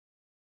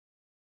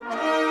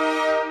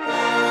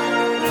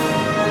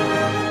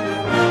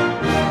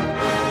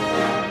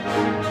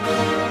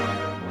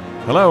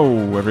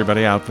Hello,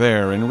 everybody out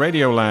there in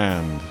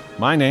Radioland.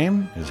 My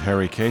name is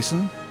Harry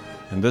Kaysen,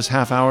 and this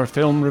half-hour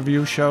film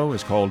review show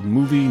is called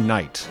Movie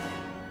Night.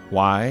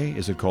 Why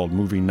is it called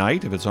Movie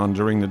Night if it's on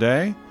during the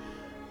day?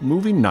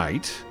 Movie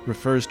Night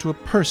refers to a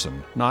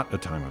person, not a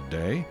time of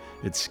day.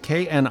 It's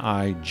K-N-I-G-H-T,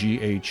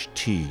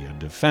 a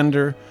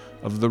defender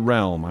of the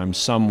realm. I'm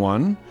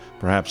someone,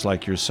 perhaps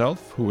like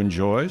yourself, who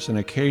enjoys and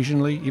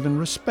occasionally even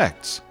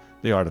respects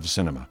the art of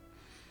cinema.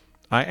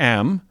 I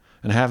am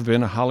and have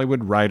been a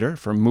Hollywood writer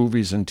for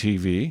movies and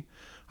TV.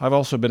 I've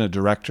also been a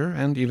director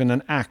and even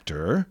an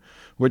actor,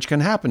 which can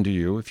happen to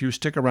you if you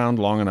stick around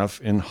long enough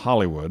in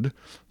Hollywood,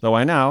 though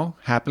I now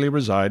happily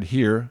reside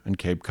here in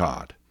Cape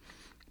Cod.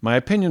 My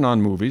opinion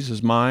on movies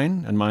is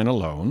mine and mine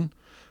alone,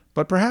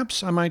 but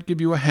perhaps I might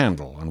give you a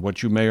handle on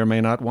what you may or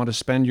may not want to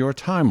spend your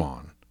time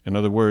on. In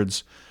other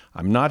words,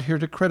 I'm not here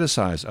to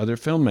criticize other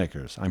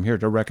filmmakers. I'm here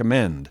to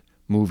recommend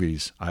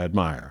movies I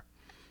admire.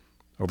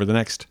 Over the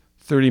next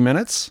 30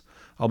 minutes,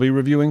 I'll be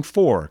reviewing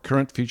 4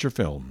 current feature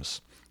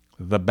films: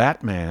 The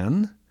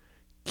Batman,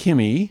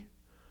 Kimmy,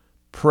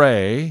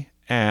 Prey,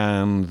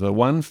 and the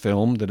one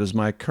film that is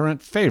my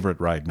current favorite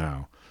right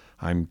now.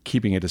 I'm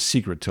keeping it a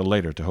secret till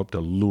later to hope to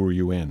lure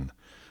you in.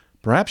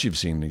 Perhaps you've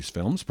seen these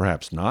films,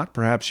 perhaps not.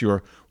 Perhaps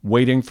you're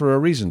waiting for a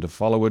reason to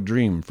follow a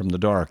dream from the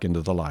dark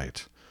into the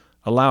light.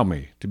 Allow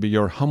me to be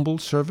your humble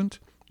servant,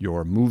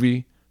 your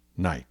movie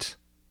night.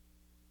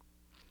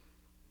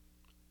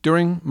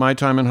 During my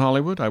time in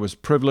Hollywood, I was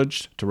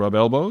privileged to rub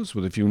elbows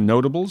with a few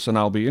notables, and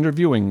I'll be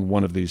interviewing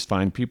one of these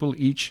fine people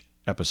each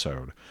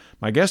episode.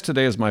 My guest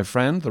today is my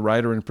friend, the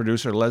writer and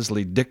producer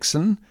Leslie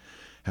Dixon.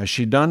 Has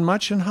she done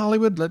much in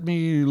Hollywood? Let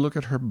me look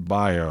at her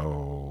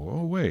bio.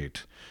 Oh,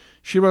 wait.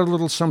 She wrote a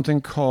little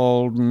something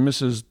called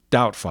Mrs.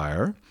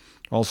 Doubtfire,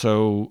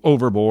 also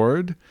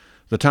Overboard,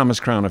 The Thomas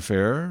Crown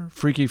Affair,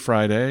 Freaky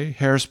Friday,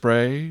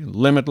 Hairspray,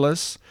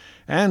 Limitless,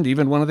 and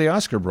even one of the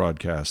Oscar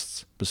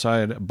broadcasts.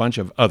 Beside a bunch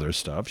of other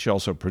stuff, she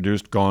also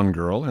produced Gone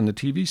Girl and the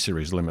TV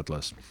series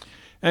Limitless.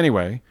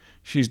 Anyway,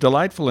 she's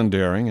delightful and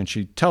daring, and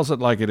she tells it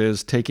like it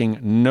is, taking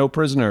no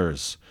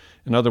prisoners.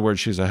 In other words,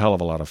 she's a hell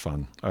of a lot of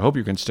fun. I hope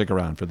you can stick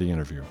around for the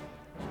interview.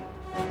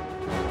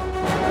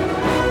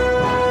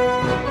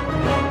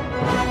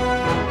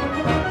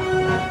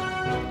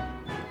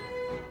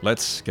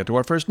 Let's get to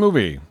our first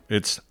movie.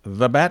 It's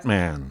The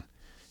Batman.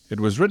 It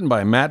was written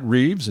by Matt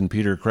Reeves and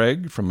Peter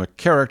Craig from a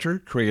character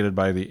created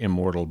by the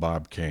immortal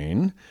Bob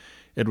Kane.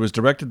 It was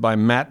directed by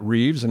Matt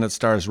Reeves, and it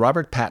stars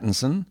Robert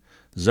Pattinson,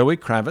 Zoe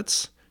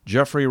Kravitz,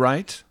 Jeffrey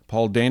Wright,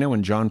 Paul Dano,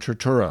 and John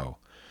Turturro.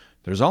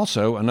 There's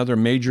also another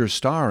major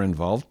star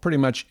involved, pretty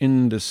much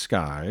in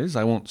disguise.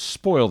 I won't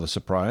spoil the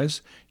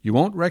surprise. You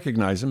won't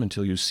recognize him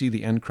until you see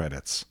the end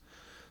credits.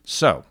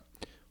 So,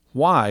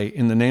 why,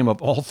 in the name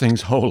of all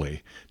things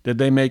holy, did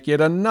they make yet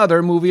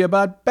another movie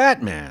about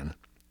Batman?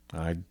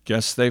 I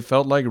guess they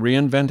felt like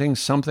reinventing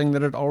something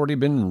that had already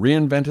been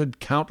reinvented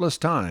countless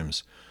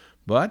times.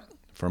 But,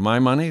 for my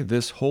money,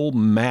 this whole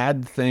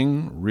mad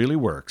thing really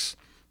works.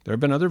 There have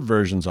been other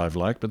versions I've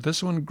liked, but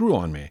this one grew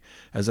on me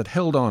as it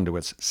held on to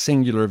its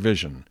singular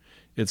vision.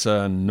 It's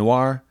a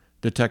noir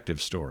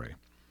detective story.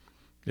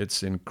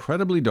 It's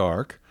incredibly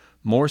dark,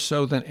 more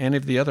so than any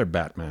of the other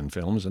Batman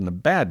films, and the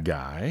bad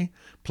guy,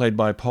 played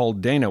by Paul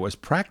Dano, is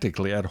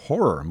practically at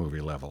horror movie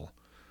level.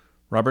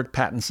 Robert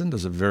Pattinson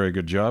does a very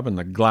good job in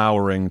the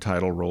glowering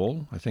title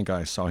role. I think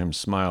I saw him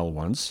smile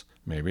once.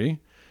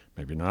 Maybe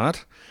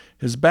not.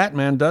 His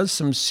Batman does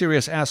some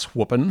serious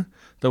ass-whooping,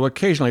 though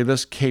occasionally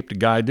this caped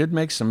guy did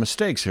make some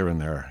mistakes here and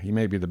there. He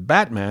may be the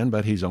Batman,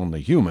 but he's only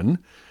human.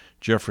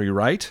 Jeffrey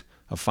Wright,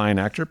 a fine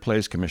actor,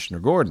 plays Commissioner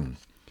Gordon.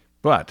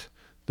 But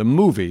the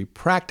movie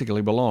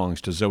practically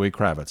belongs to Zoe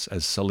Kravitz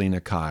as Selina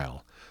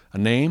Kyle, a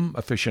name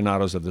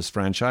aficionados of this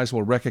franchise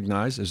will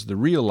recognize as the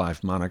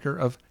real-life moniker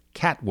of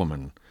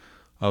Catwoman.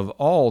 Of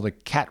all the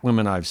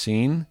Catwomen I've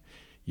seen,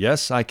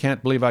 yes, I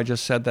can't believe I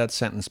just said that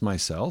sentence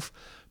myself,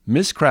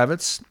 Miss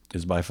Kravitz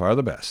is by far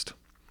the best.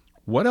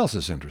 What else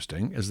is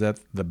interesting is that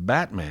the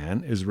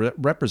Batman is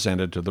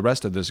represented to the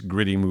rest of this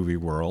gritty movie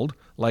world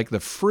like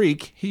the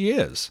freak he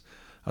is,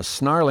 a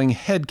snarling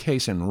head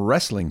case in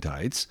wrestling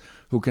tights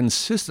who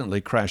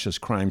consistently crashes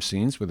crime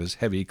scenes with his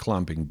heavy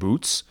clomping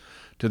boots,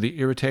 to the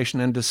irritation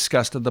and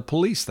disgust of the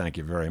police, thank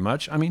you very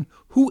much. I mean,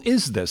 who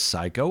is this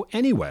psycho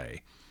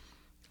anyway?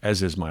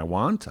 As is my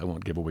wont, I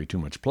won't give away too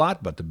much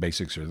plot, but the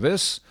basics are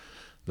this.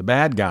 The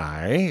bad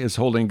guy is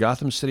holding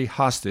Gotham City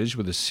hostage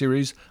with a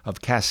series of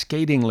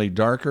cascadingly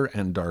darker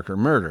and darker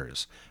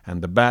murders,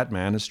 and the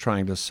Batman is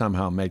trying to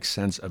somehow make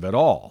sense of it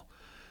all.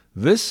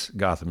 This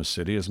Gotham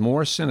City is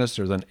more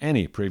sinister than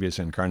any previous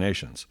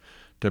incarnations.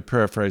 To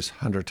paraphrase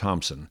Hunter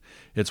Thompson,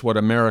 it's what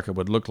America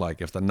would look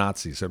like if the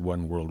Nazis had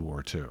won World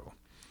War II.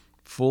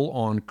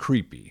 Full-on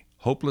creepy,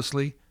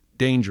 hopelessly,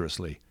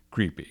 dangerously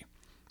creepy.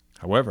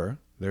 However,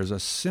 there's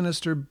a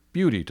sinister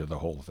beauty to the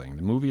whole thing.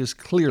 The movie is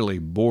clearly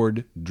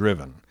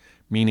board-driven,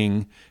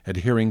 meaning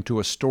adhering to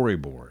a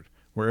storyboard,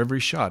 where every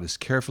shot is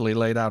carefully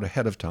laid out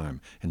ahead of time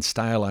in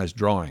stylized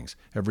drawings,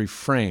 every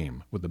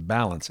frame with a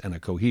balance and a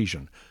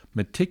cohesion,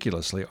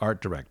 meticulously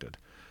art-directed.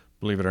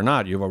 Believe it or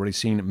not, you've already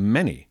seen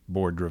many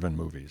board-driven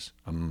movies.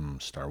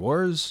 Star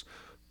Wars,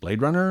 Blade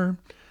Runner,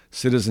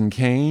 Citizen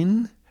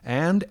Kane,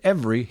 and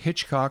every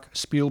Hitchcock,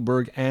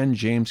 Spielberg, and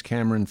James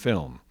Cameron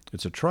film.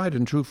 It's a tried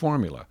and true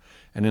formula,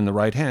 and in the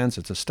right hands,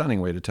 it's a stunning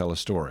way to tell a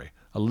story.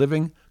 A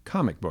living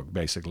comic book,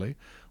 basically.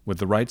 With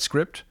the right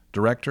script,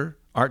 director,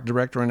 art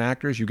director, and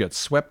actors, you get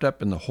swept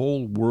up in the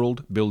whole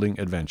world-building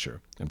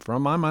adventure. And for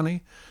my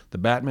money, The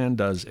Batman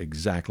does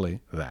exactly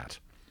that.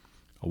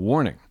 A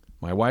warning.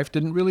 My wife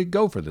didn't really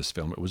go for this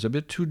film. It was a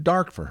bit too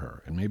dark for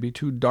her, and maybe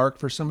too dark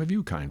for some of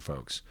you kind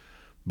folks.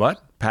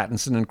 But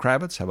Pattinson and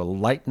Kravitz have a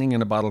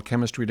lightning-in-a-bottle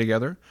chemistry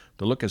together.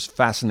 The look is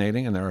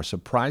fascinating, and there are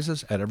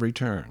surprises at every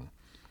turn.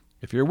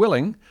 If you're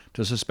willing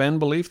to suspend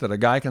belief that a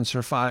guy can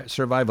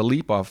survive a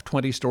leap off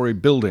 20-story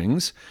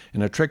buildings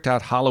in a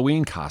tricked-out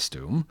Halloween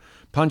costume,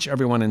 punch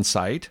everyone in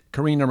sight,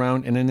 careen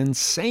around in an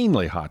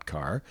insanely hot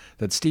car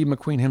that Steve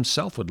McQueen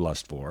himself would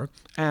lust for,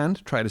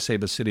 and try to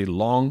save a city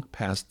long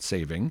past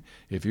saving,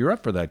 if you're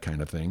up for that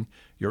kind of thing,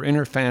 your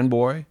inner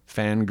fanboy,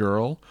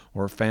 fangirl,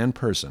 or fan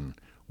person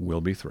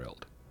will be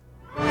thrilled.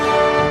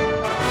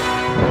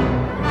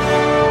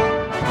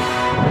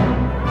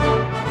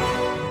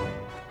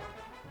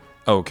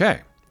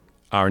 Okay,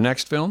 our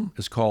next film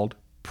is called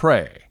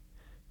Prey.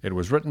 It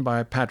was written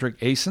by Patrick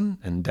Asen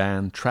and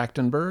Dan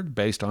Trachtenberg,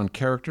 based on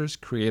characters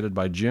created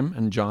by Jim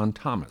and John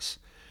Thomas.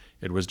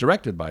 It was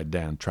directed by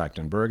Dan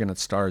Trachtenberg, and it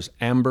stars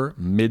Amber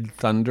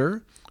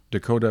Midthunder,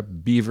 Dakota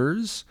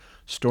Beavers,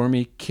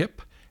 Stormy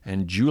Kipp,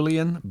 and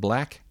Julian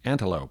Black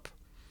Antelope.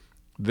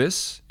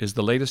 This is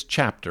the latest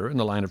chapter in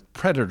the line of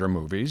Predator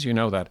movies. You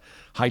know, that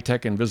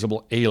high-tech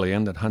invisible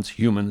alien that hunts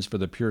humans for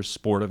the pure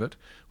sport of it,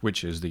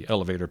 which is the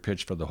elevator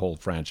pitch for the whole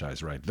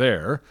franchise right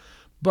there.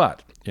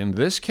 But in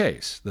this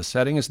case, the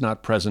setting is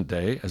not present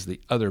day as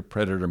the other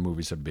Predator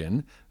movies have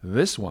been.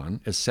 This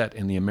one is set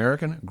in the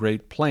American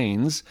Great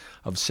Plains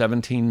of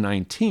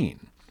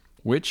 1719,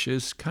 which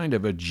is kind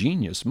of a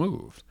genius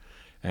move.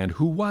 And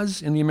who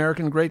was in the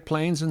American Great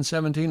Plains in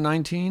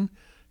 1719?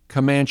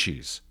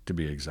 Comanches, to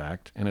be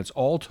exact, and it's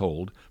all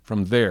told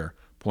from their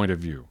point of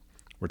view.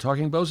 We're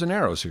talking bows and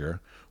arrows here.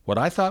 What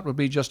I thought would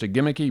be just a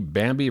gimmicky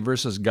Bambi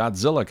versus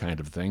Godzilla kind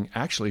of thing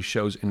actually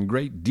shows in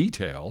great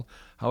detail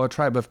how a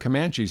tribe of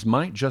Comanches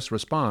might just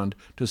respond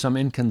to some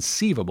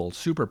inconceivable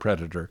super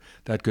predator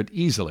that could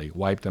easily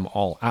wipe them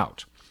all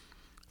out.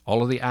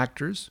 All of the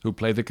actors who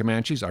play the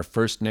Comanches are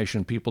First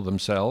Nation people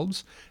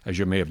themselves, as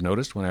you may have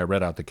noticed when I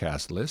read out the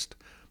cast list.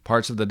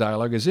 Parts of the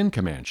dialogue is in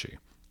Comanche.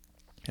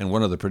 And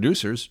one of the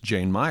producers,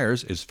 Jane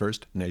Myers, is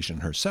First Nation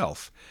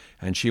herself,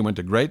 and she went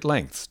to great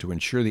lengths to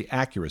ensure the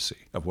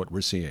accuracy of what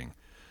we're seeing.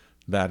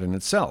 That in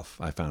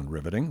itself I found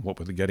riveting, what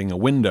with getting a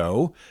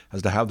window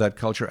as to how that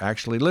culture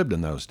actually lived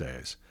in those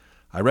days.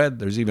 I read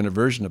there's even a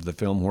version of the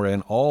film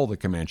wherein all the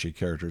Comanche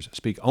characters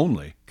speak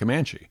only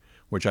Comanche,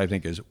 which I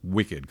think is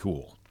wicked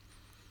cool.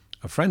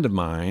 A friend of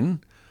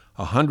mine,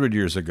 100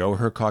 years ago,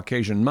 her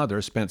Caucasian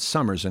mother spent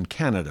summers in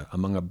Canada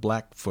among a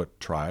Blackfoot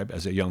tribe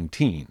as a young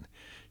teen.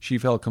 She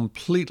fell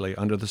completely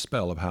under the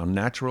spell of how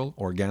natural,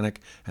 organic,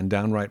 and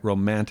downright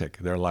romantic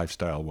their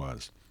lifestyle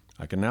was.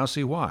 I can now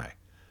see why.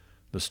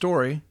 The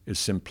story is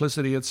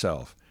simplicity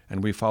itself,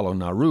 and we follow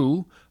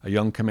Naru, a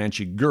young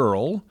Comanche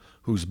girl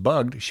who's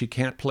bugged she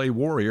can't play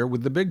warrior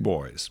with the big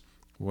boys.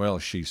 Well,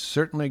 she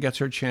certainly gets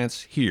her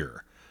chance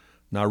here.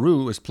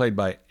 Naru is played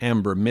by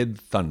Amber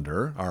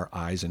Midthunder, our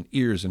eyes and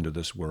ears into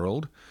this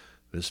world.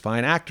 This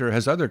fine actor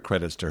has other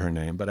credits to her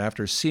name, but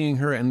after seeing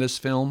her in this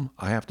film,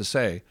 I have to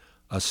say,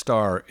 a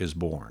star is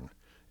born.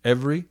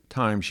 Every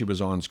time she was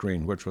on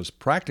screen, which was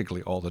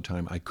practically all the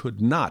time, I could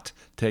not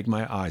take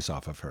my eyes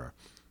off of her.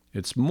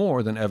 It's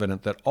more than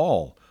evident that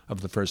all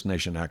of the First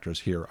Nation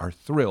actors here are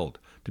thrilled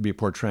to be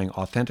portraying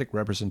authentic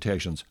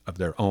representations of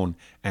their own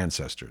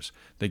ancestors.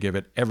 They give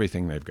it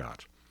everything they've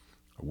got.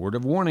 A word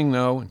of warning,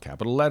 though, in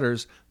capital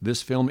letters,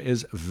 this film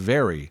is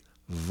very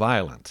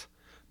violent.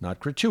 Not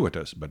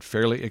gratuitous, but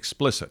fairly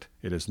explicit.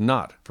 It is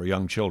not for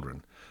young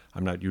children.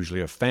 I'm not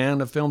usually a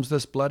fan of films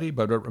this bloody,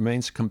 but it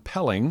remains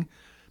compelling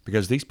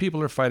because these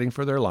people are fighting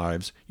for their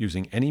lives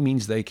using any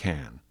means they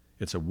can.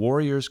 It's a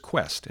warrior's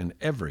quest in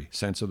every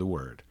sense of the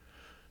word.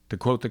 To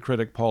quote the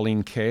critic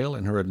Pauline Kael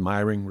in her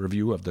admiring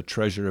review of The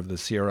Treasure of the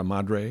Sierra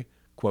Madre,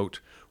 quote,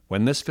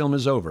 "When this film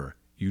is over,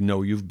 you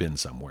know you've been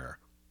somewhere,"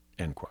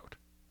 end quote.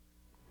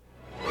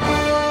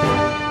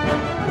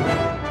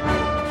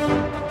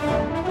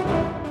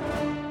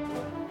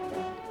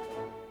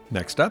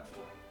 Next up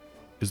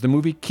is the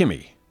movie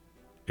Kimmy.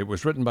 It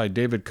was written by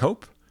David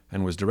Cope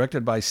and was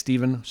directed by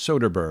Steven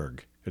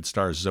Soderbergh. It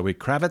stars Zoe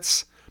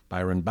Kravitz,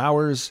 Byron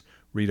Bowers,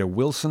 Rita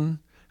Wilson,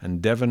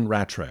 and Devin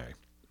Rattray.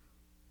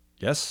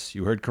 Yes,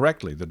 you heard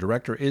correctly. The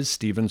director is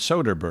Steven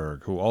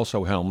Soderbergh, who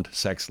also helmed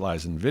Sex,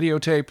 Lies, and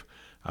Videotape,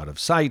 Out of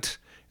Sight,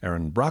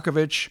 Erin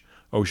Brockovich,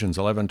 Oceans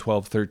 11,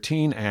 12,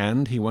 13,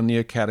 and he won the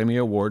Academy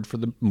Award for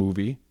the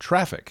movie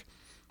Traffic.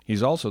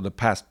 He's also the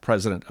past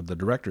president of the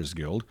Directors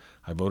Guild.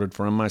 I voted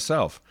for him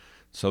myself.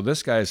 So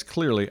this guy is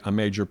clearly a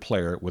major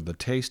player with the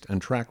taste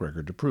and track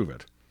record to prove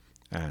it.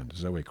 And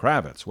Zoe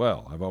Kravitz,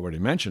 well, I've already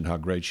mentioned how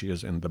great she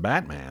is in The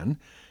Batman.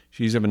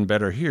 She's even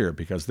better here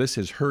because this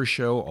is her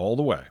show all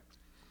the way.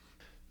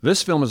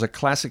 This film is a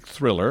classic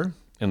thriller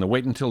in the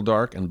wait until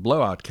dark and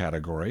blowout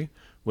category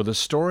with a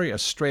story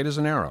as straight as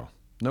an arrow.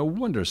 No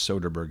wonder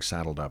Soderbergh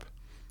saddled up.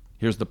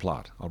 Here's the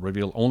plot. I'll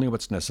reveal only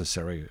what's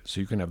necessary so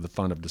you can have the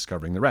fun of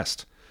discovering the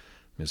rest.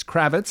 Ms.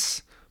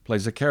 Kravitz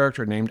plays a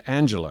character named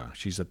Angela.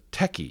 She's a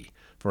techie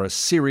for a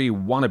Siri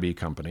wannabe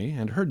company,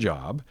 and her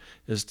job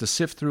is to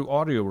sift through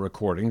audio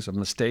recordings of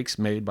mistakes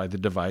made by the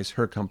device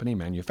her company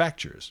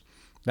manufactures.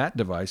 That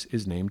device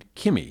is named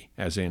Kimmy,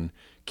 as in,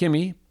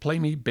 Kimmy, play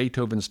me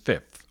Beethoven's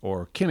Fifth,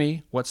 or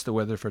Kimmy, what's the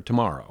weather for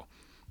tomorrow?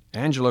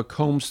 Angela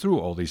combs through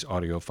all these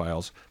audio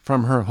files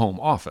from her home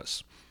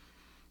office.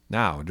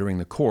 Now, during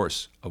the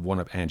course of one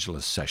of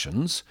Angela's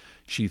sessions,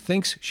 she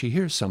thinks she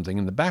hears something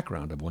in the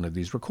background of one of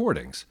these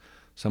recordings,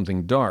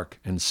 something dark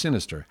and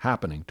sinister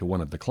happening to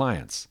one of the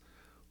clients.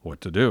 What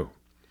to do?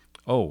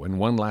 Oh, and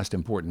one last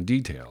important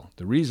detail.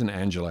 The reason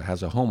Angela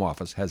has a home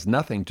office has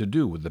nothing to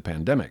do with the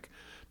pandemic.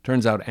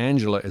 Turns out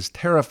Angela is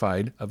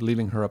terrified of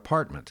leaving her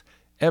apartment,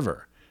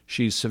 ever.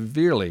 She's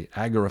severely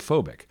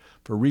agoraphobic,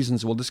 for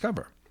reasons we'll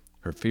discover.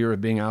 Her fear of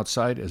being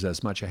outside is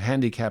as much a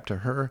handicap to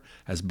her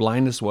as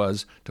blindness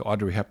was to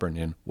Audrey Hepburn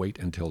in Wait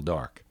Until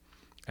Dark.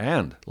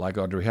 And, like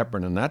Audrey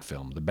Hepburn in that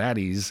film, the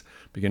baddies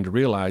begin to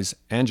realize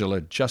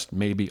Angela just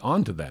may be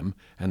onto them,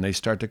 and they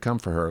start to come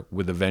for her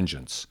with a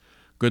vengeance.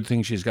 Good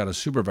thing she's got a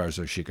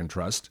supervisor she can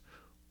trust.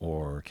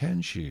 Or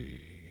can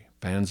she?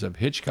 Fans of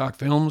Hitchcock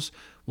films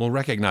will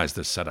recognize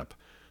this setup.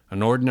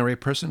 An ordinary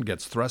person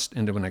gets thrust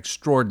into an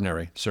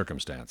extraordinary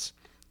circumstance.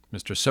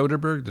 Mr.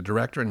 Soderbergh, the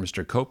director, and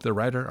Mr. Cope, the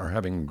writer, are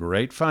having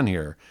great fun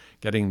here,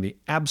 getting the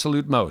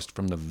absolute most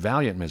from the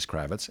valiant Miss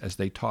Kravitz as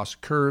they toss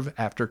curve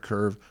after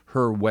curve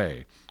her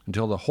way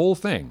until the whole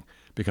thing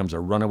becomes a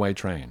runaway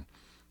train.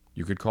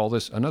 You could call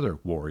this another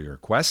warrior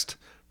quest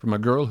from a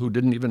girl who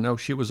didn't even know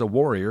she was a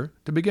warrior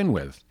to begin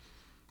with.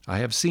 I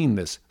have seen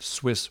this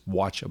Swiss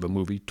watch of a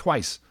movie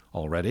twice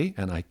already,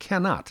 and I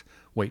cannot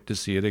wait to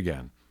see it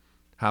again.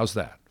 How's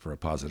that for a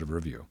positive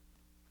review?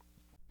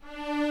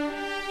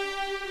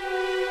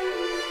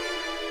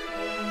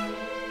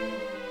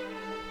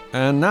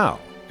 And now,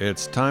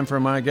 it's time for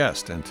my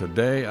guest, and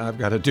today I've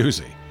got a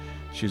doozy.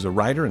 She's a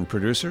writer and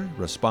producer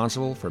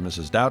responsible for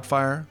Mrs.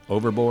 Doubtfire,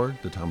 Overboard,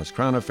 The Thomas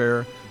Crown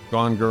Affair,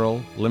 Gone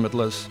Girl,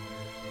 Limitless.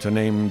 To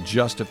name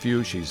just a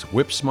few, she's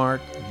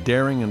whip-smart,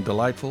 daring, and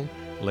delightful.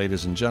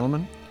 Ladies and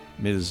gentlemen,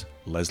 Ms.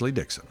 Leslie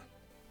Dixon.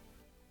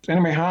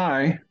 Anyway,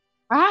 hi.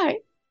 Hi,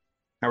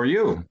 How are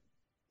you?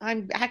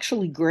 I'm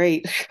actually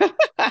great.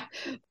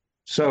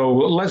 So,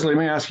 Leslie,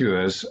 let me ask you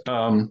this.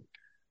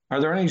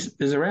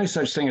 Is there any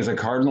such thing as a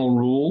cardinal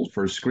rule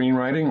for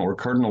screenwriting or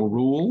cardinal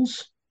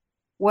rules?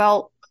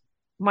 Well,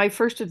 my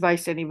first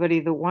advice to anybody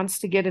that wants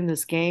to get in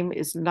this game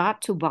is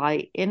not to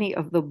buy any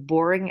of the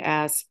boring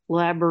ass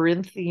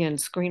labyrinthian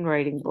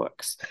screenwriting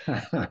books.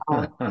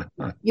 Uh,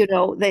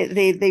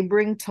 they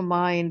bring to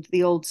mind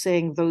the old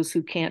saying, "Those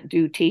who can't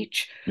do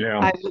teach."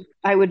 Yeah.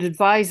 I would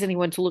advise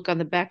anyone to look on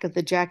the back of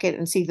the jacket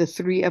and see the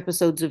 3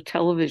 episodes of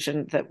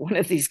television that one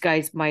of these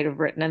guys might have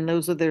written, and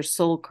those are their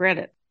sole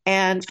credit.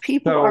 And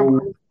people are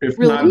So,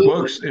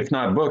 relieved. if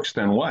not books,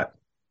 then what?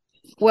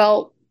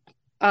 Well,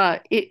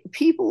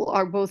 people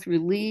are both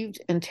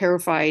relieved and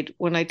terrified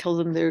when I tell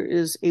them there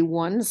is a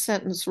 1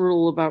 sentence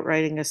rule about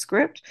writing a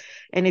script.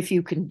 And if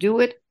you can do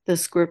it, the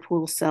script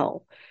will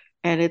sell.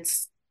 And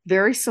it's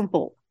very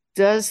simple.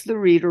 Does the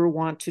reader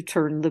want to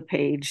turn the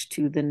page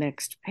to the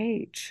next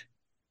page?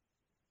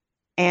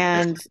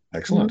 And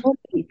Excellent.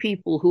 many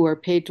people who are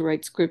paid to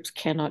write scripts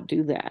cannot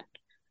do that.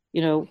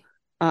 You know,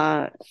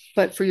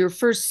 but for your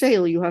first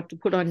sale, you have to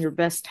put on your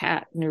best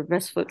hat and your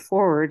best foot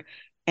forward.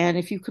 And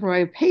if you can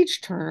write a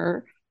page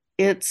turner,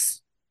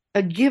 it's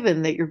a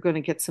given that you're going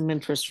to get some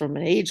interest from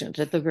an agent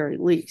at the very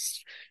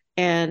least.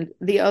 And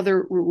the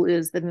other rule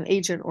is that an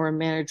agent or a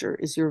manager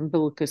is your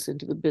umbilicus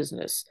into the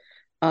business.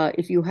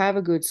 If you have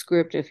a good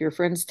script, if your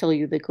friends tell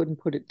you they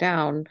couldn't put it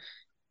down,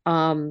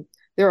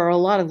 there are a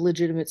lot of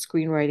legitimate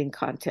screenwriting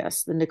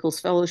contests. The Nichols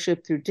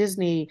Fellowship through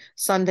Disney,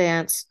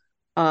 Sundance.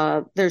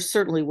 There's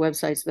certainly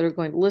websites that are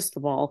going to list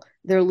them all.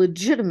 They're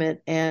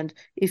legitimate, and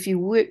if you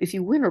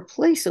win or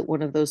place at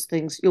one of those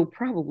things, you'll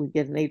probably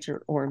get an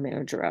agent or a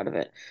manager out of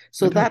it.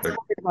 So that's Fantastic.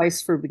 my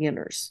advice for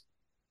beginners.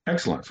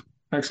 Excellent.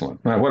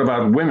 Excellent. Now, what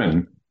about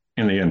women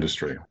in the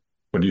industry?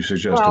 What do you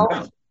suggest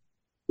to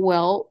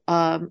Well,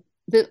 them?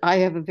 I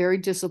have a very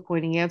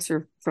disappointing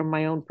answer from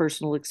my own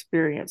personal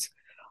experience.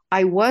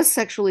 I was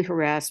sexually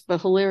harassed,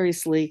 but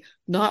hilariously,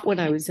 not when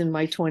I was in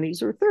my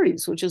 20s or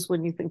 30s, which is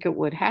when you think it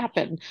would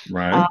happen.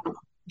 Right? Um,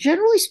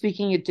 Generally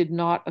speaking, it did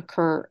not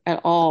occur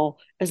at all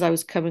as I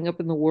was coming up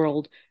in the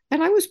world.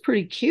 And I was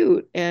pretty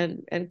cute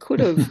and could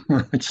have,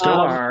 Still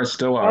um, are,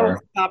 still oh,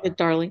 are. stop it,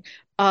 darling.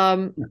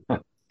 Um,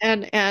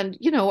 and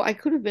I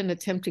could have been a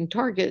tempting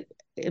target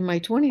in my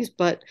 20s,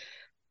 but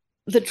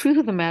the truth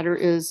of the matter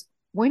is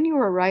when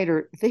you're a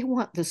writer, they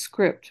want the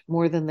script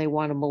more than they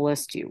want to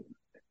molest you.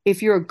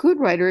 if you're a good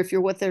writer, if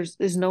you're what there's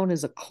is known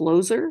as a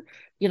closer,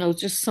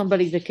 just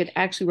somebody that could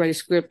actually write a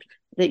script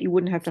that you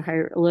wouldn't have to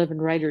hire 11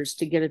 writers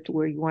to get it to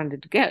where you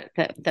wanted to get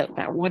it,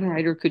 that one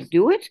writer could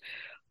do it.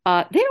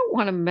 They don't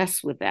want to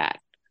mess with that.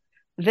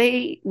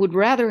 They would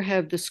rather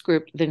have the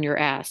script than your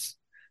ass.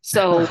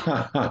 So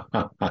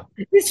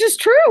it's just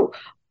true.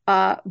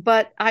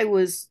 But I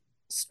was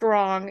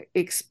strong,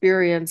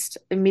 experienced,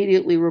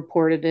 immediately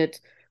reported it,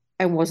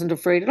 and wasn't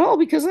afraid at all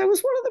because I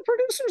was one of the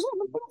producers on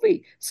the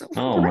movie. So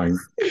Oh my,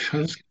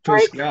 this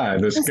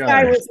this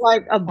guy guy. was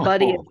like a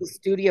buddy Oh, of the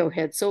studio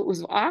head. So it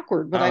was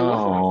awkward, but I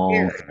wasn't oh,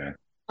 scared. okay.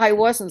 I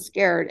wasn't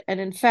scared. And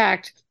in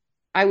fact,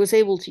 I was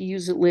able to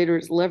use it later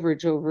as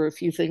leverage over a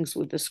few things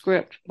with the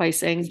script by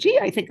saying, gee,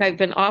 I think I've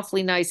been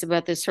awfully nice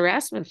about this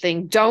harassment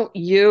thing. Don't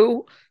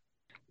you?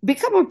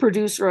 Become a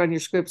producer on your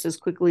scripts as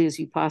quickly as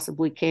you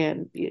possibly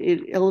can.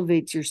 It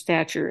elevates your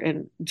stature.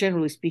 And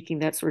generally speaking,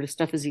 that sort of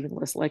stuff is even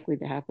less likely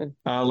to happen.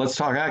 Let's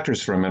talk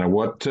actors for a minute.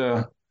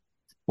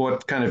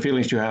 What kind of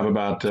feelings do you have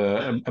about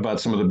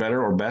some of the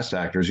better or best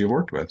actors you've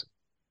worked with?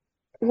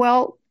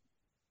 Well,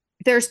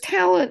 there's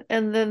talent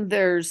and then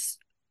there's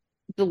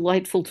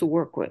delightful to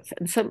work with.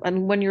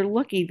 And when you're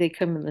lucky, they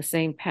come in the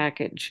same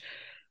package.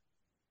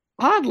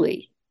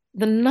 Oddly,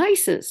 the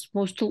nicest,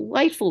 most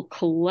delightful,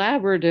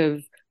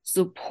 collaborative,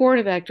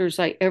 supportive actors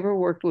I ever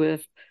worked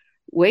with,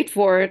 wait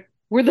for it,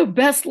 were the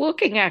best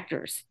looking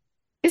actors.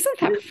 Isn't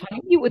that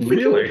funny? You would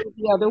think it would Really?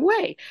 be the other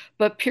way.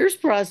 But Pierce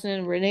Brosnan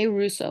and Rene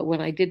Russo,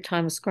 when I did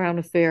Thomas Crown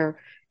Affair,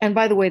 and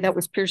by the way, that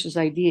was Pierce's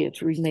idea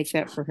to remake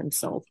that for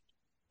himself,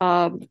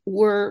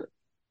 were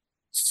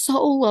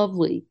so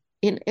lovely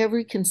in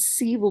every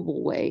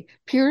conceivable way.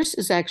 Pierce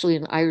is actually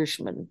an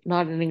Irishman,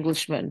 not an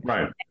Englishman.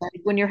 Right. And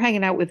when you're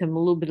hanging out with him, a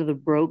little bit of the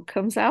brogue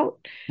comes out.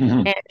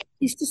 Mhm. And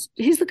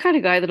he's the kind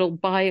of guy that'll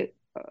buy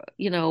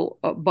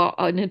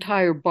an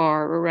entire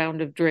bar, a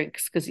round of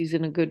drinks because he's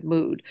in a good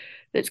mood,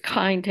 that's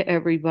kind to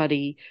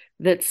everybody,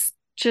 that's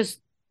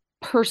just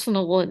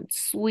personal and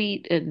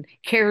sweet and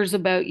cares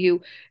about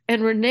you.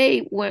 And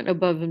Renee went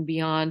above and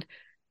beyond.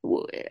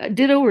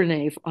 Ditto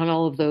Renee on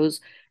all of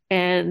those.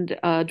 And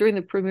during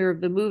the premiere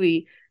of the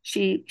movie,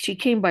 she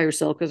came by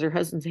herself because her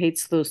husband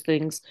hates those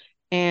things,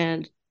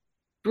 and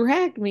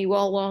dragged me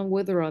along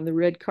with her on the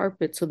red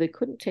carpet so they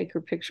couldn't take her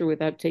picture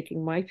without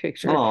taking my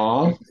picture.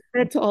 Oh,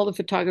 Said to all the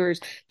photographers,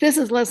 "This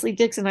is Leslie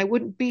Dixon. I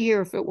wouldn't be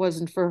here if it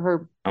wasn't for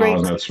her oh,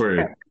 great that's sweet.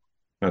 success."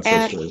 That's so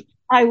And sweet.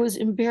 I was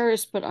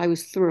embarrassed, but I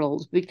was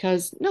thrilled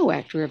because no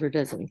actor ever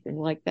does anything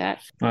like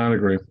that. I'd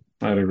agree.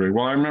 I'd agree.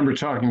 Well, I remember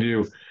talking to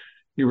you.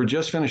 You were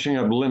just finishing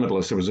up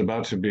Limitless. It was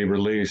about to be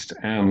released,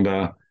 and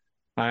I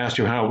asked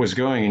you how it was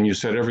going, and you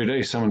said every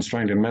day someone's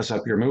trying to mess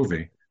up your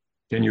movie.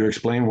 Can you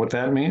explain what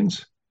that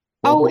means?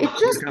 Oh, What it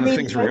just kind of means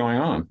things were that going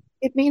on?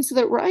 it means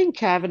that Ryan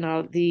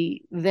Kavanaugh,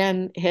 the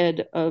then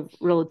head of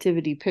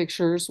Relativity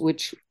Pictures,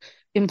 which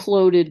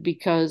imploded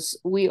because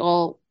we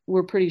all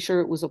were pretty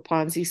sure it was a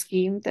Ponzi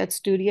scheme, that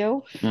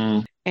studio.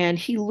 Mm, And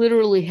he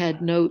literally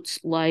had notes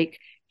like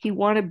he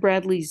wanted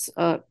Bradley's,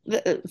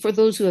 for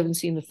those who haven't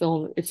seen the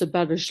film, it's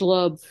about a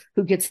schlub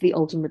who gets the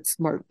ultimate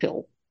smart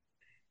pill,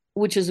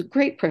 which is a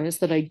great premise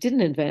that I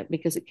didn't invent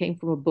because it came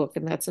from a book,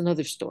 and that's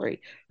another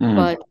story. mm.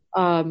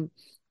 But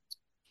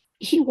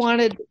he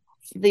wanted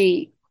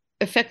the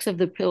effects of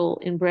the pill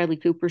in Bradley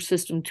Cooper's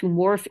system to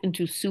morph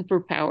into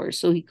superpowers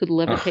so he could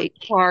Ugh. levitate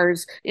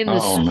cars in the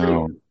Oh street.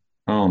 no.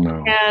 Oh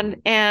no.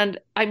 And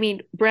I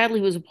mean,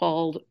 Bradley was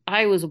appalled.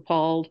 I was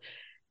appalled.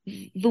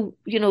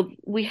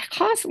 We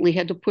constantly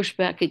had to push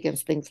back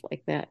against things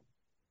like that.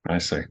 I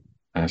see.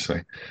 I see.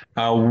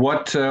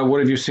 What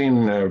have you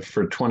seen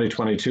for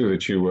 2022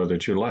 that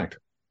you liked?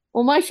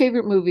 Well, my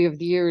favorite movie of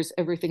the year is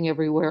Everything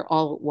Everywhere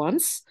All at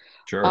Once.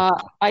 Sure.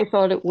 I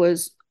thought it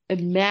was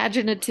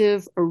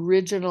imaginative,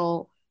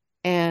 original,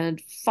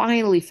 and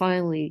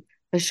finally,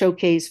 a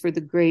showcase for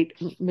the great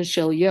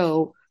Michelle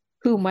Yeoh,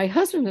 who my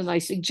husband and I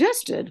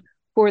suggested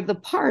for the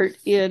part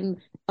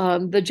in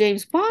the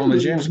James Oh, Bond the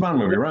movie. James Bond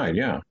movie, right?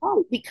 Yeah.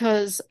 Oh,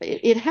 because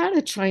it had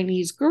a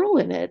Chinese girl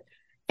in it.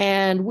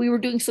 And we were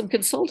doing some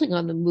consulting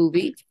on the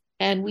movie.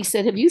 And we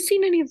said, have you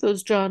seen any of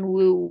those John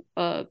Woo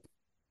Hong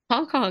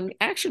Kong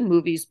action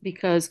movies?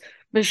 Because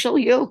Michelle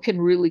Yeoh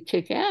can really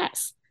kick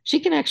ass. She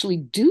can actually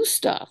do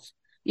stuff,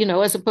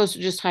 as opposed to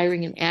just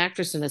hiring an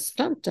actress and a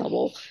stunt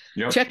double.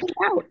 Yep. Check it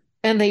out.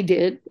 And they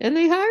did, and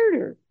they hired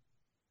her.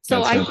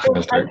 So That's I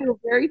fantastic. feel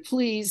very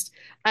pleased.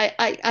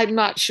 I'm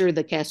not sure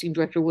the casting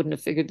director wouldn't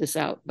have figured this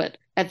out, but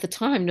at the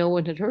time, no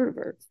one had heard of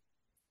her.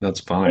 That's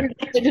They fine.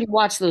 didn't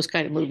watch those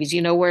kind of movies,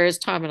 whereas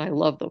Tom and I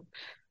love them.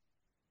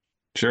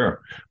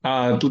 Sure.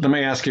 Let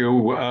me ask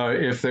you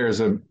if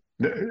do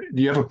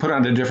you ever put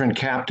on a different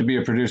cap to be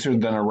a producer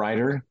than a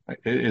writer?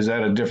 Is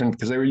that a different,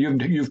 because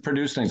you've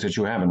produced things that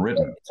you haven't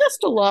written.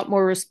 Just a lot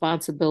more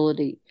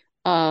responsibility.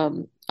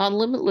 On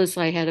Limitless,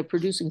 I had a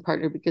producing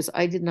partner because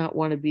I did not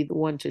want to be the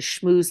one to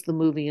schmooze the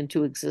movie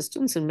into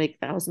existence and make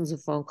thousands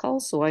of phone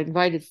calls. So I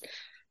invited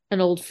an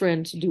old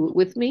friend to do it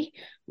with me,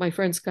 my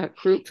friend Scott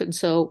Krupp. And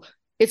so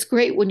it's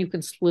great when you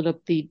can split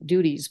up the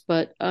duties.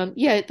 But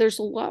yeah, there's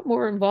a lot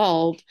more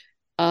involved.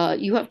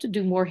 You have to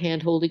do more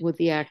hand holding with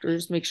the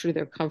actors, make sure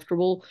they're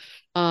comfortable.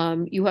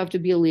 You have to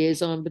be a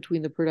liaison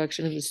between the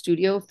production and the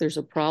studio. If there's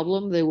a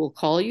problem, they will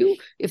call you.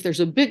 If there's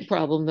a big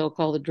problem, they'll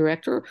call the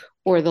director,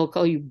 or they'll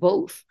call you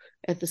both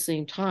at the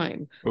same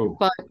time. Oh,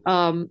 But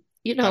I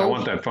don't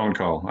want that phone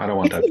call. I don't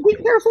want it's that phone be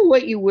call. careful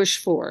what you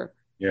wish for,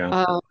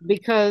 Yeah.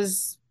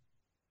 because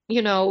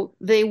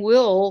they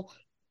will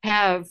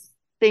have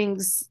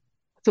things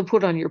to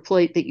put on your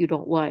plate that you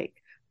don't like.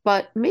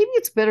 But maybe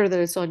it's better that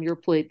it's on your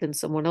plate than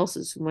someone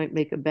else's who might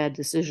make a bad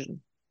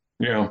decision.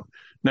 Yeah.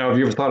 Now, have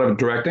you ever thought of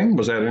directing?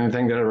 Was that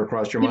anything that ever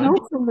crossed your mind?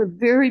 From the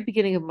very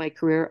beginning of my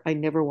career, I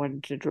never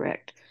wanted to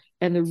direct.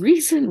 And the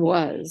reason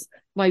was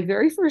my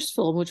very first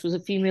film, which was a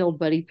female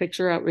buddy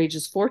picture,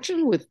 Outrageous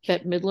Fortune, with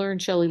Bette Midler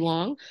and Shelley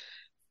Long.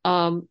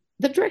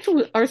 The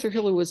director, Arthur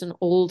Hiller, was an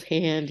old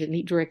hand, and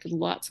he directed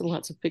lots and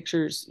lots of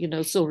pictures,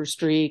 Silver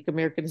Streak,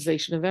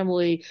 Americanization of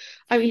Emily.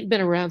 I mean, he'd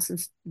been around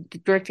since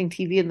directing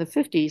TV in the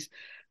 50s.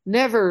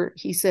 Never,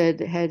 he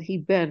said, had he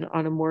been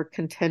on a more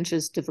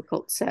contentious,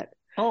 difficult set.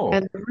 Oh,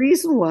 And the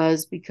reason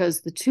was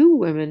because the two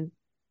women,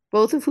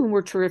 both of whom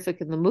were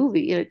terrific in the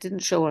movie, and it didn't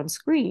show on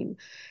screen,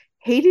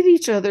 hated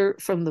each other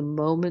from the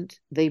moment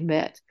they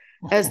met.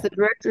 As the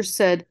director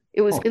said,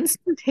 it was oh,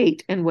 instant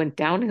hate and went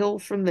downhill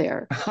from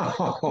there.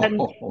 And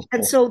oh,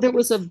 and so there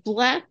was a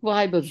black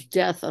vibe of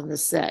death on the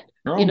set.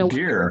 oh Whenever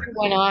dear. it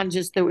went on,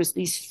 just there was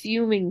these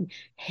fuming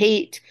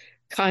hate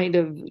kind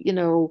of,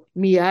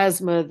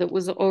 miasma that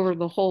was over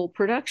the whole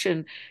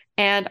production.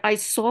 And I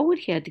saw what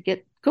he had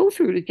to go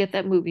through to get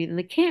that movie in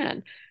the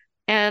can.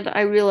 And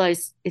I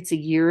realized it's a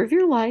year of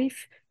your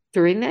life.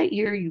 During that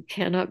year, you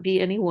cannot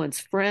be anyone's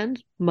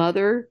friend,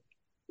 mother,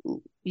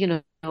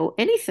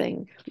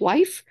 anything,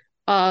 wife.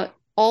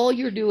 All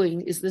you're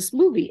doing is this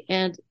movie.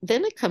 And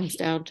then it comes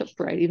down to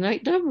Friday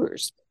night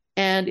numbers.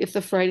 And if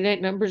the Friday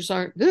night numbers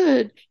aren't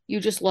good, you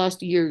just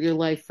lost a year of your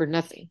life for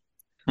nothing.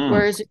 Hmm.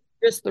 Whereas if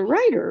you're just the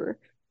writer,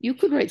 you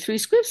could write 3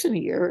 scripts in a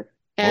year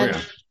Oh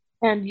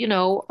and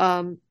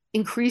yeah.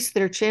 increase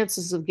their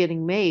chances of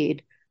getting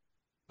made.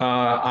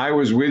 I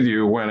was with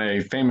you when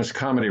a famous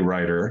comedy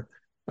writer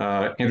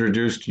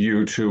introduced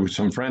you to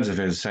some friends of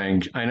his,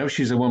 saying, "I know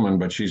she's a woman,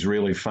 but she's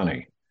really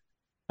funny."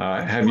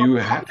 Have you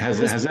has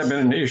that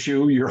been an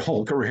issue your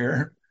whole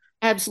career?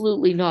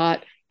 Absolutely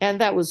not.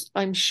 And that was,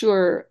 I'm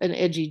sure, an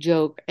edgy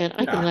joke. And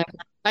Yeah.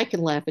 I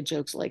can laugh at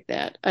jokes like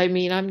that. I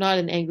mean, I'm not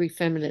an angry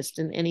feminist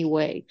in any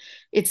way.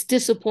 It's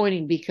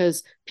disappointing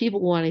because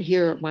people want to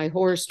hear my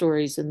horror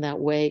stories in that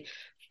way.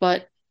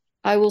 But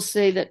I will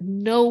say that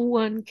no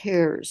one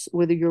cares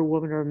whether you're a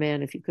woman or a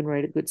man if you can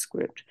write a good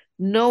script.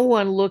 No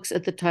one looks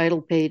at the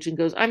title page and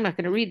goes, I'm not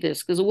going to read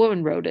this because a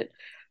woman wrote it.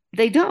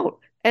 They don't.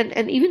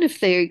 And even if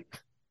they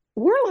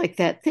were like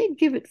that, they'd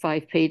give it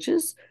 5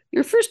 pages.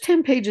 Your first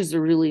 10 pages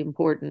are really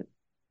important.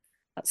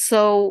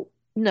 So,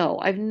 no,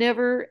 I've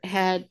never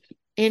had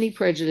any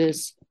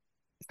prejudice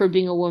for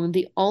being a woman.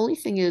 The only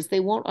thing is, they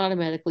won't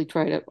automatically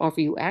try to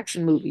offer you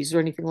action movies or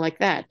anything like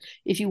that.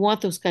 If you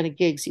want those kind of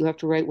gigs, you have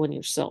to write one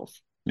yourself.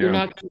 You're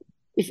Yeah. not,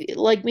 if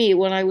like me,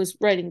 when I was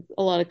writing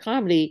a lot of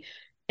comedy,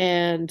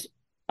 and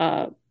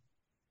uh,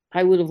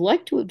 I would have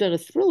liked to have done a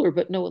thriller,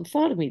 but no one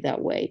thought of me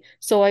that way.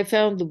 So I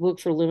found the book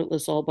for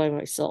Limitless all by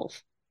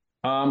myself.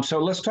 So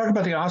let's talk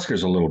about the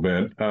Oscars a little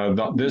bit.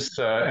 This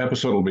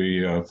episode will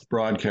be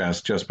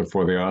broadcast just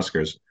before the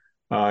Oscars.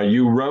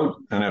 You wrote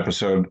an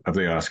episode of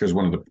the Oscars,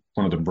 one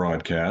of the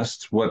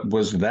broadcasts. What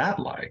was that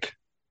like?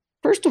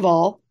 First of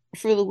all,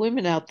 for the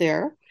women out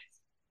there,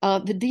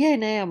 the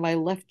DNA on my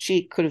left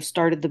cheek could have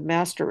started the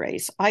master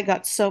race. I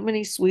got so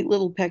many sweet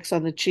little pecks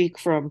on the cheek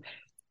from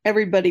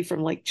everybody from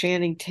like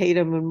Channing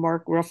Tatum and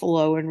Mark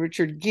Ruffalo and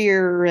Richard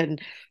Gere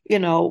and,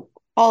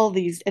 all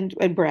these,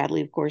 and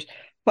Bradley, of course,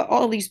 but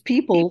all these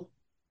people.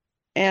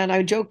 And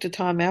I joked to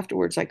Tom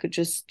afterwards, I could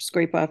just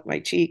scrape off my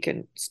cheek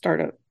and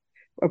start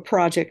a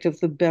project of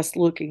the best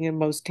looking and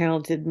most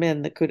talented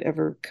men that could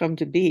ever come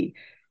to be,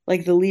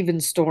 like the Leven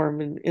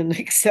Storm, and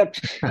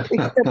except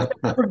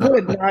for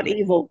good, not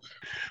evil.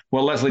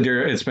 Well, Leslie,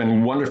 dear, it's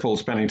been wonderful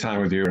spending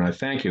time with you, and I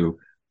thank you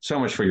so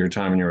much for your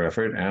time and your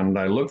effort. And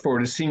I look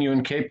forward to seeing you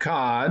in Cape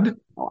Cod.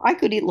 Oh, I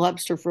could eat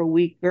lobster for a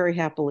week very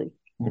happily.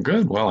 Well,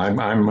 good. Well,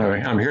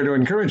 I'm here to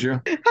encourage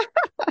you.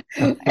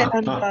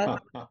 And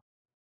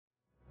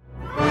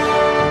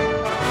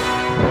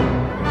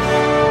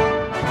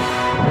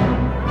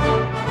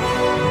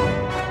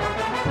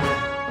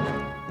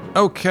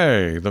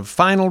Okay, the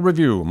final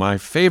review, my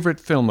favorite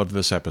film of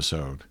this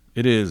episode.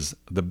 It is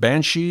The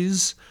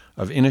Banshees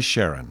of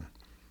Inisherin.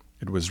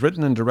 It was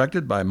written and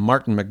directed by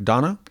Martin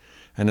McDonagh,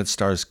 and it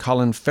stars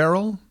Colin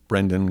Farrell,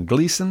 Brendan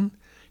Gleeson,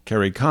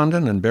 Kerry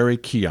Condon, and Barry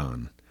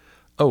Keoghan.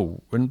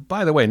 Oh, and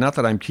by the way, not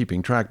that I'm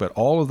keeping track, but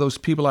all of those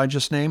people I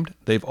just named,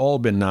 they've all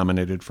been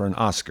nominated for an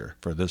Oscar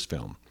for this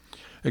film.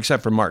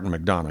 Except for Martin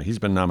McDonagh. He's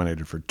been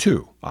nominated for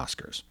 2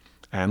 Oscars.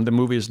 And the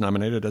movie is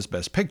nominated as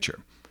Best Picture.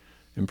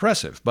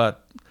 Impressive,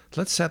 but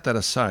let's set that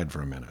aside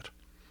for a minute.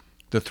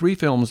 The 3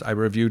 films I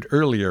reviewed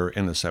earlier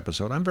in this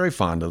episode, I'm very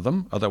fond of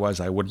them, otherwise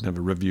I wouldn't have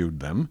reviewed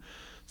them.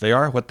 They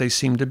are what they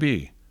seem to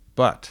be.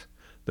 But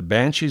The The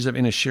Banshees of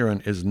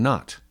Inisherin is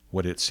not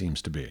what it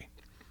seems to be.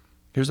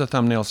 Here's a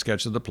thumbnail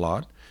sketch of the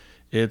plot.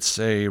 It's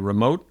a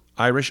remote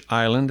Irish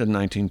island in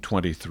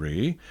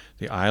 1923.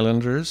 The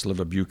islanders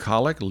live a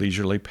bucolic,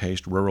 leisurely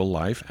paced rural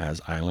life,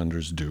 as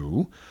islanders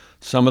do.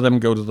 Some of them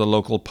go to the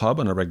local pub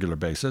on a regular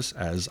basis,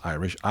 as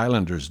Irish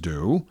islanders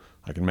do.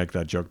 I can make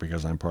that joke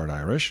because I'm part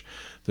Irish.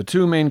 The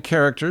two main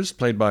characters,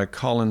 played by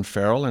Colin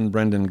Farrell and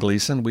Brendan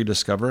Gleeson, we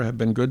discover have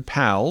been good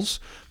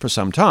pals for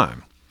some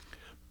time.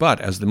 But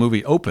as the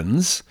movie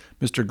opens,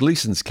 Mr.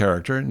 Gleeson's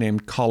character,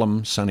 named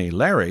Colm Sonny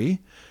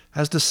Larry,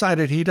 has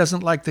decided he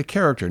doesn't like the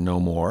character no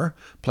more,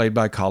 played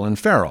by Colin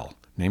Farrell,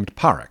 named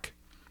Pádraig.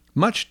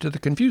 Much to the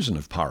confusion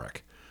of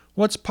Pádraig.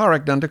 What's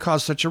Pádraig done to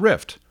cause such a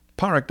rift?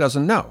 Pádraig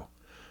doesn't know.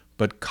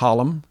 But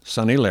Colm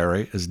Sonny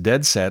Larry is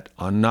dead set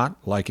on not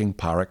liking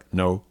Pádraig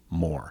no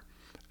more.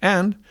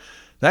 And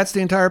that's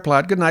the entire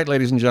plot. Good night,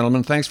 ladies and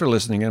gentlemen. Thanks for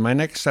listening. In my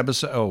next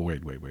episode... Oh,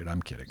 wait.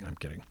 I'm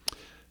kidding.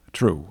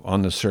 True,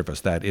 on the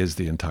surface, that is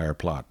the entire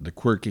plot. The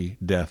quirky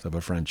death of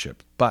a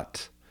friendship.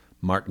 But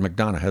Martin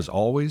McDonagh has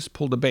always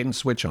pulled a bait and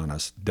switch on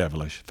us,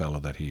 devilish fellow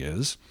that he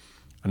is.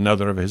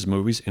 Another of his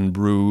movies, In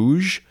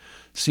Bruges,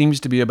 seems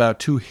to be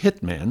about two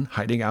hitmen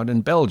hiding out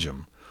in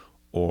Belgium.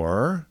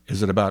 Or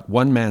is it about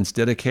one man's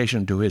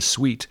dedication to his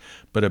sweet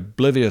but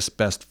oblivious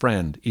best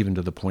friend, even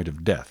to the point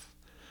of death?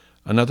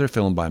 Another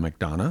film by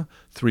McDonagh,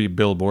 3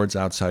 Billboards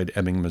Outside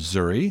Ebbing,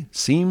 Missouri,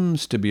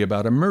 seems to be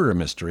about a murder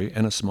mystery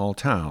in a small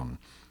town.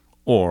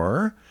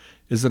 Or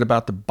is it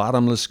about the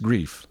bottomless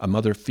grief a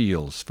mother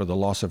feels for the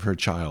loss of her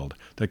child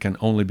that can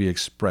only be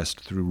expressed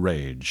through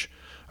rage,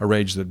 a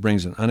rage that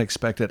brings an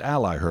unexpected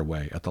ally her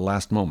way at the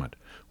last moment,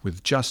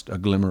 with just a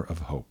glimmer of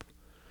hope?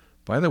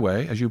 By the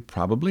way, as you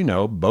probably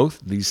know,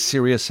 both these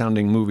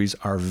serious-sounding movies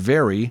are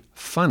very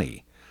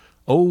funny.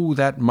 Oh,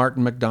 that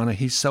Martin McDonagh,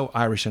 he's so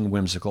Irish and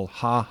whimsical,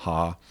 ha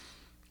ha.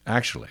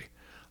 Actually,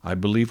 I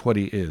believe what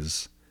he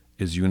is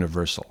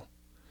universal.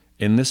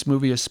 In this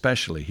movie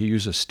especially, he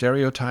uses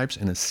stereotypes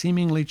in a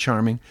seemingly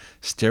charming,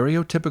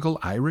 stereotypical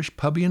Irish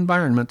pubby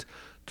environment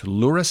to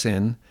lure us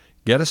in,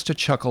 get us to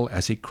chuckle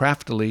as he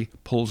craftily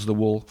pulls the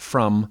wool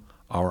from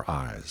our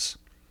eyes.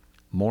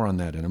 More on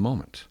that in a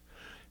moment.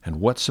 And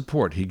what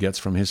support he gets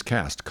from his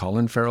cast.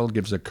 Colin Farrell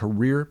gives a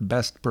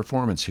career-best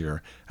performance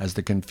here as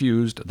the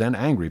confused, then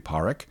angry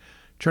Pádraig,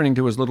 turning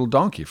to his little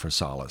donkey for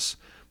solace.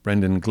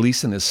 Brendan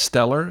Gleeson is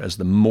stellar as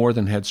the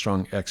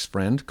more-than-headstrong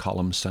ex-friend,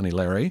 Colm Sonny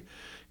Larry.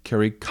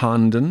 Kerry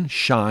Condon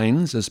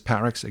shines as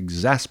Pádraig's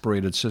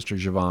exasperated sister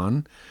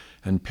Siobhan.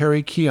 And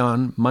Perry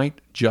Keoghan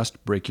might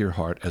just break your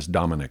heart as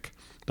Dominic,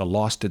 the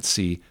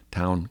lost-at-sea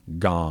town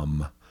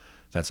Gom.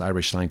 That's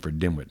Irish slang for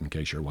dimwit, in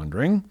case you're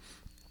wondering.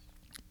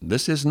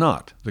 This is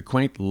not the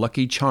quaint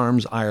Lucky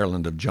Charms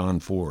Ireland of John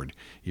Ford,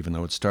 even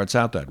though it starts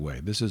out that way.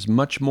 This is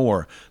much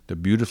more the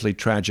beautifully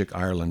tragic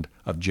Ireland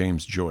of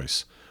James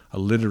Joyce, a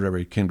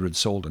literary kindred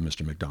soul to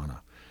Mr.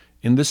 McDonagh.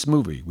 In this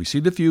movie, we see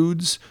the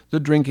feuds, the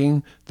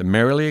drinking, the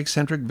merrily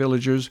eccentric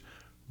villagers.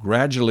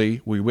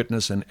 Gradually, we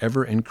witness an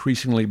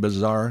ever-increasingly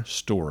bizarre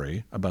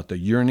story about the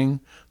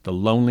yearning, the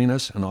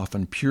loneliness, and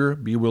often pure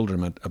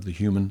bewilderment of the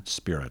human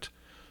spirit,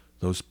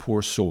 those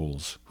poor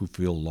souls who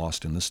feel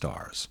lost in the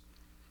stars.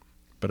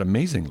 But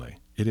amazingly,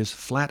 it is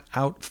flat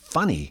out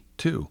funny,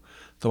 too.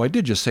 Though I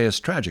did just say it's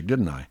tragic,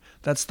 didn't I?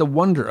 That's the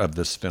wonder of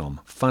this film.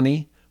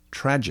 Funny,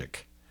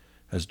 tragic.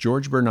 As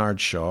George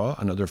Bernard Shaw,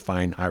 another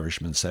fine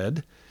Irishman,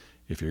 said,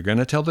 "If you're going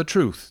to tell the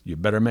truth, you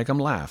better make 'em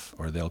laugh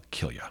or they'll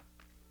kill you."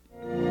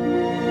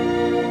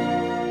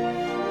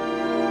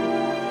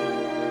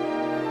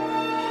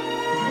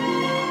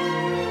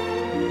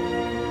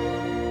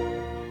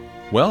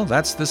 Well,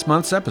 that's this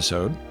month's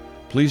episode.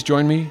 Please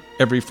join me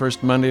every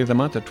first Monday of the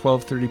month at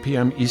 12:30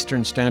 p.m.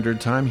 Eastern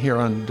Standard Time here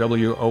on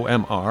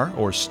WOMR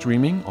or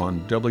streaming on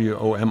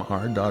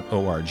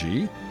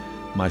WOMR.org.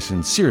 My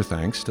sincere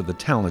thanks to the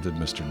talented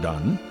Mr.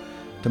 Dunn,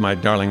 to my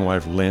darling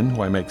wife Lynn,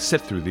 who I make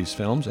sit through these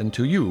films, and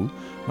to you,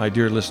 my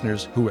dear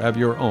listeners, who have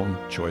your own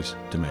choice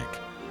to make.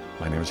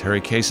 My name is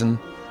Harry Kaysen.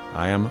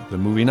 I am the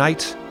Movie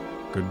Knight.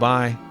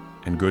 Goodbye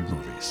and good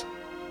movies.